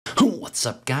What's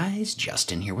up guys,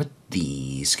 Justin here with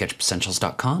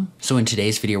TheSketchUpEssentials.com. So in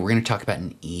today's video, we're going to talk about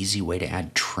an easy way to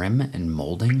add trim and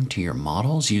molding to your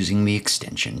models using the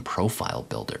extension Profile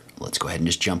Builder. Let's go ahead and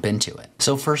just jump into it.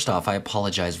 So first off, I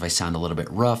apologize if I sound a little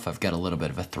bit rough. I've got a little bit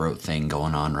of a throat thing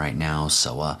going on right now,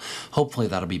 so hopefully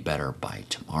that'll be better by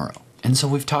tomorrow. And so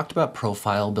we've talked about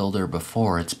Profile Builder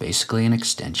before. It's basically an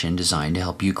extension designed to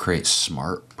help you create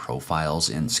smart profiles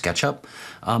in SketchUp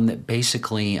that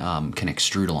basically can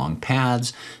extrude along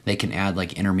paths. They can add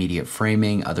like intermediate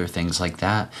framing, other things like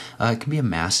that. It can be a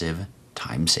massive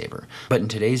time saver. But in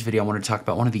today's video, I want to talk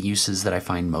about one of the uses that I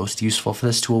find most useful for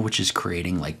this tool, which is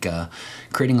creating like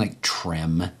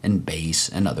trim and base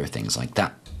and other things like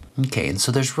that. Okay, and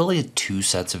so there's really two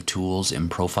sets of tools in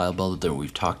Profile Builder that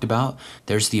we've talked about.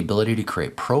 There's the ability to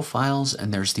create profiles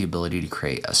and there's the ability to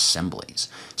create assemblies.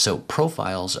 So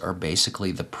profiles are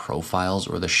basically the profiles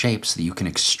or the shapes that you can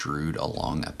extrude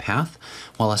along a path,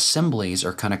 while assemblies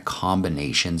are kind of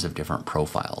combinations of different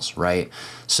profiles, right?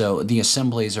 So the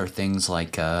assemblies are things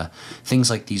like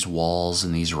these walls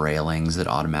and these railings that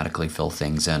automatically fill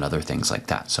things in, other things like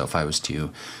that. So if I was to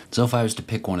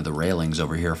pick one of the railings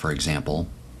over here, for example,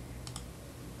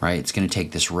 right, it's going to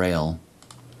take this rail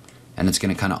and it's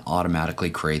going to kind of automatically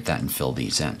create that and fill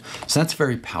these in. So that's a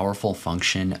very powerful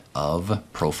function of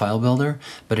Profile Builder,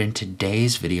 but in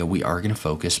today's video we are going to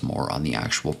focus more on the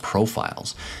actual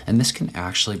profiles. And this can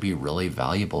actually be really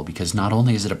valuable because not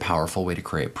only is it a powerful way to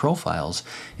create profiles,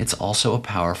 it's also a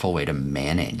powerful way to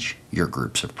manage your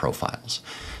groups of profiles.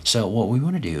 So what we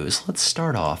want to do is let's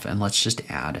start off and let's just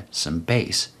add some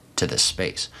base to this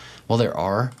space. Well, there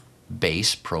are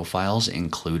base profiles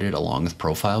included along with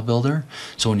Profile Builder.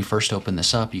 So when you first open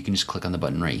this up, you can just click on the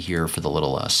button right here for the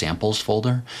little samples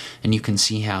folder, and you can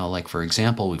see how, like for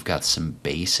example, we've got some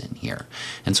base in here.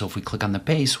 And so if we click on the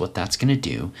base, what that's going to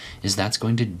do is that's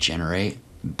going to generate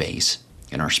base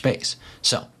in our space.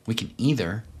 So we can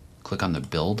either click on the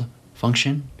build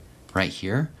function right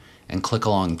here and click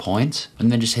along points, and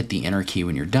then just hit the enter key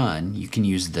when you're done. You can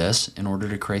use this in order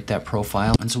to create that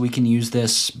profile. And so we can use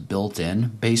this built-in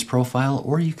base profile,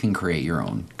 or you can create your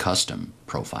own custom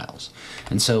profiles.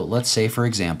 And so let's say, for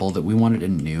example, that we wanted a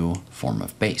new form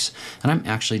of base. And I'm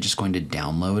actually just going to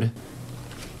download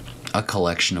a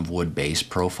collection of wood base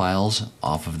profiles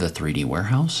off of the 3D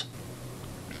warehouse.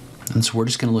 And so we're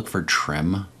just gonna look for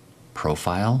trim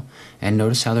profile, and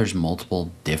notice how there's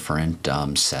multiple different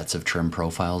sets of trim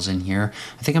profiles in here.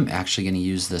 I think I'm actually going to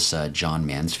use this John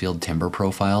Mansfield timber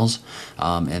profiles,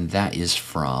 and that is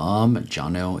from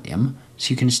John O.M.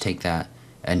 So you can just take that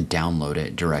and download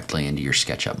it directly into your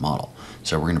SketchUp model.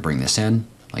 So we're going to bring this in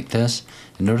like this,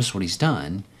 and notice what he's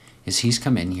done is he's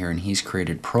come in here and he's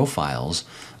created profiles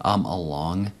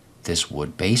along this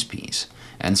wood base piece.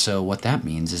 And so what that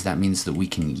means is that we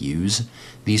can use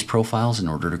these profiles in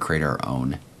order to create our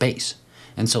own base.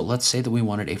 And so let's say that we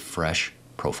wanted a fresh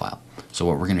profile. So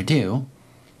what we're going to do,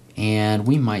 and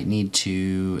we might need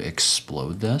to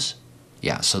explode this,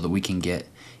 yeah, so that we can get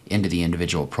into the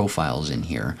individual profiles in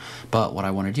here. But what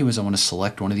I want to do is I want to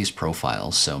select one of these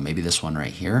profiles. So maybe this one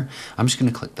right here. I'm just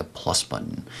going to click the plus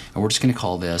button, and we're just going to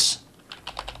call this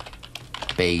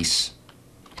base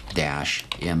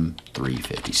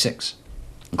 -M356.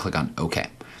 And click on OK.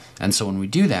 And so when we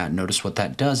do that, notice what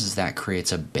that does is that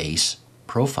creates a base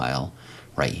profile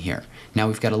right here. Now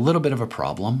we've got a little bit of a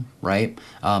problem, right?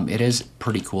 It is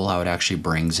pretty cool how it actually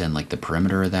brings in like the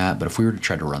perimeter of that, but if we were to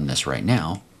try to run this right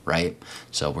now, right?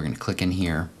 So we're going to click in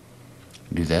here,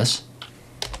 do this.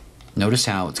 Notice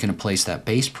how it's going to place that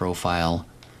base profile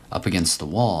up against the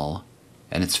wall,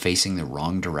 and it's facing the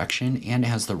wrong direction and it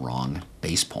has the wrong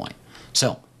base point.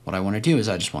 So what I want to do is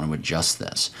I just want to adjust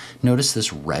this. Notice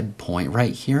this red point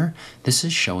right here. This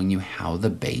is showing you how the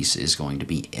base is going to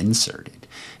be inserted.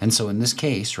 And so in this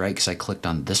case, right, because I clicked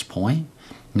on this point,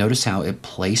 notice how it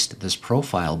placed this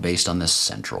profile based on this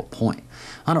central point.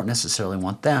 I don't necessarily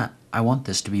want that. I want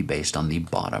this to be based on the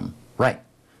bottom right?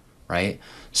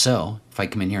 So if I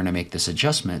come in here and I make this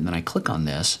adjustment and then I click on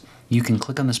this, you can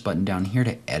click on this button down here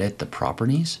to edit the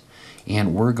properties.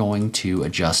 And we're going to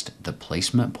adjust the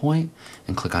placement point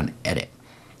and click on edit.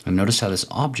 And notice how this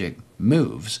object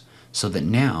moves so that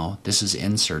now this is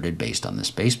inserted based on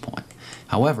this base point.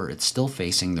 However, it's still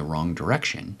facing the wrong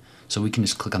direction. So we can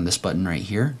just click on this button right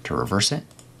here to reverse it.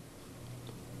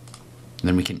 And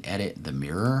then we can edit the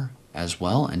mirror as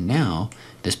well. And now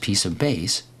this piece of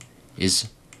base is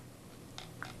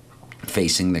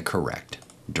facing the correct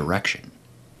direction.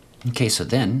 Okay, so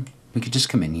then we could just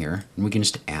come in here and we can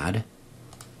just add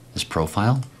this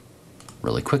profile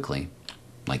really quickly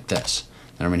like this.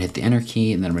 Then I'm going to hit the enter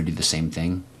key, and then I'm going to do the same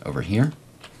thing over here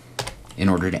in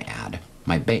order to add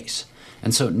my base.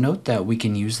 And so note that we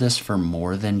can use this for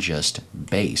more than just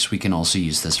base. We can also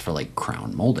use this for like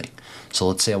crown molding. So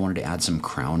let's say I wanted to add some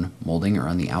crown molding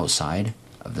around the outside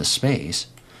of this space,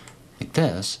 like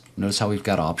this. Notice how we've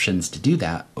got options to do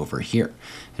that over here.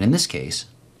 And in this case,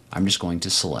 I'm just going to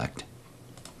select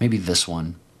maybe this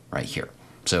one right here.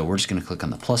 So we're just going to click on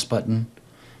the plus button.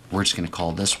 We're just going to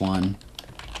call this one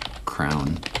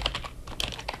crown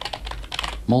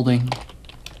molding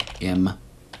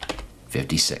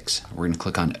M56. We're going to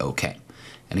click on OK.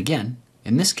 And again,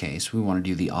 in this case, we want to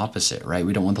do the opposite, right?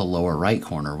 We don't want the lower right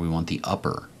corner. We want the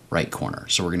upper right corner.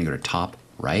 So we're going to go to top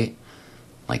right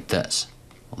like this.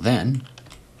 Well, then,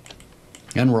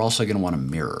 and we're also going to want to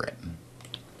mirror it.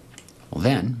 Well,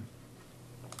 then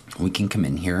we can come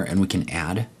in here and we can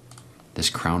add this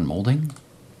crown molding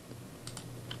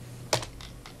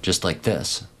just like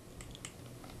this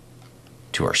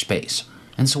to our space.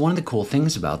 And so one of the cool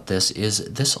things about this is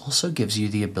this also gives you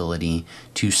the ability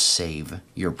to save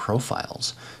your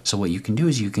profiles. So what you can do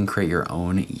is you can create your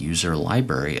own user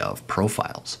library of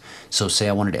profiles. So say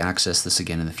I wanted to access this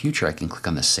again in the future, I can click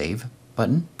on the save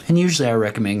button. And usually I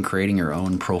recommend creating your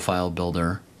own profile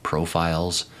builder,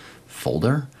 profiles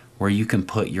folder, where you can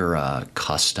put your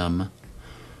custom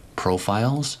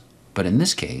profiles. But in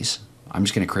this case, I'm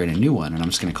just going to create a new one and I'm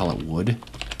just going to call it wood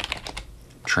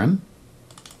trim.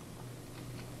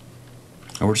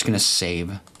 And we're just going to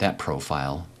save that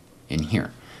profile in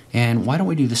here. And why don't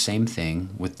we do the same thing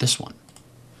with this one?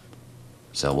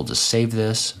 So we'll just save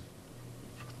this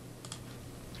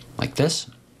like this.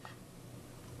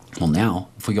 Well, now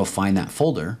if we go find that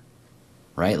folder,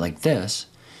 right, like this,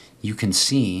 you can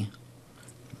see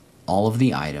all of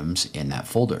the items in that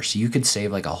folder. So you could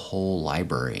save like a whole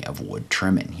library of wood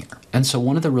trim in here. And so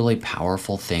one of the really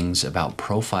powerful things about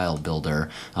Profile Builder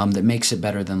that makes it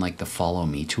better than like the Follow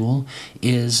Me tool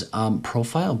is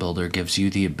Profile Builder gives you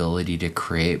the ability to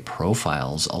create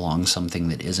profiles along something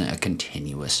that isn't a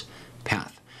continuous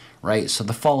path. Right? So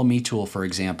the Follow Me tool, for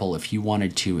example, if you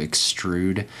wanted to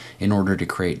extrude in order to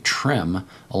create trim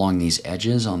along these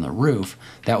edges on the roof,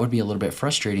 that would be a little bit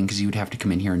frustrating because you would have to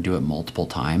come in here and do it multiple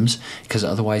times, because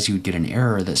otherwise you would get an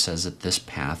error that says that this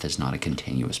path is not a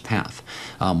continuous path.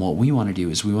 What we want to do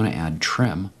is we want to add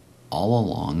trim all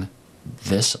along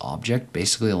this object,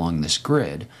 basically along this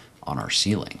grid on our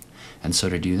ceiling. And so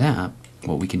to do that,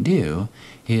 what we can do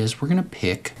is we're going to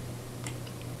pick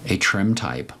a trim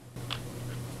type.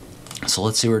 So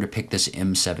let's say we're to pick this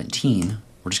M17.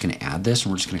 We're just going to add this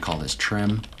and we're just going to call this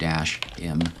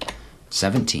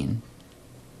trim-M17.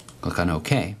 Click on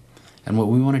OK. And what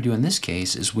we want to do in this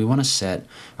case is we want to set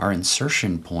our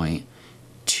insertion point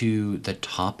to the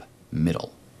top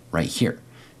middle right here.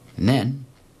 And then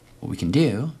what we can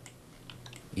do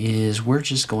is we're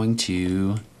just going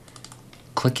to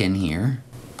click in here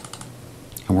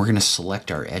and we're going to select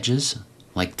our edges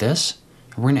like this.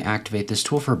 And we're going to activate this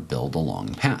tool for build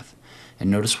along path. And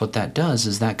notice what that does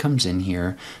is that comes in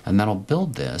here and that'll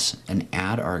build this and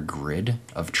add our grid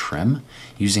of trim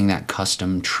using that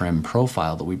custom trim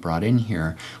profile that we brought in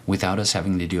here without us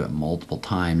having to do it multiple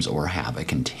times or have a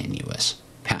continuous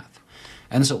path.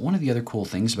 And so one of the other cool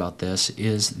things about this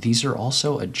is these are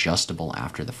also adjustable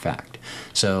after the fact.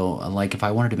 So like if I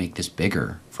wanted to make this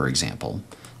bigger, for example,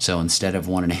 so instead of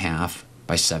 1.5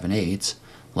 by 7/8,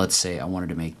 let's say I wanted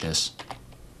to make this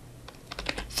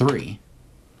 3.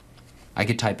 I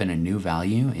could type in a new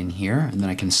value in here and then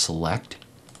I can select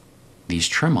these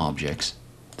trim objects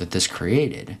that this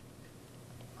created,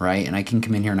 right? And I can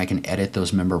come in here and I can edit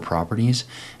those member properties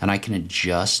and I can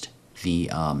adjust the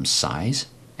size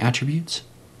attributes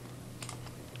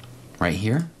right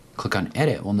here. Click on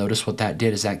edit. Well, notice what that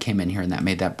did is that came in here and that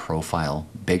made that profile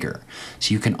bigger.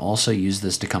 So you can also use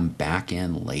this to come back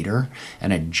in later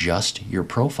and adjust your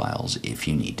profiles if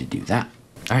you need to do that.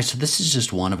 All right, so this is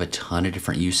just one of a ton of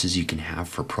different uses you can have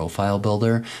for Profile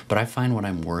Builder, but I find when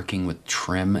I'm working with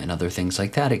trim and other things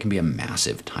like that, it can be a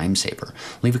massive time saver.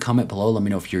 Leave a comment below. Let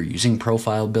me know if you're using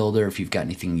Profile Builder, if you've got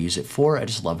anything to use it for. I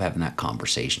just love having that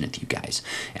conversation with you guys.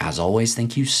 As always,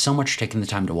 thank you so much for taking the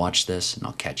time to watch this, and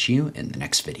I'll catch you in the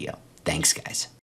next video. Thanks, guys.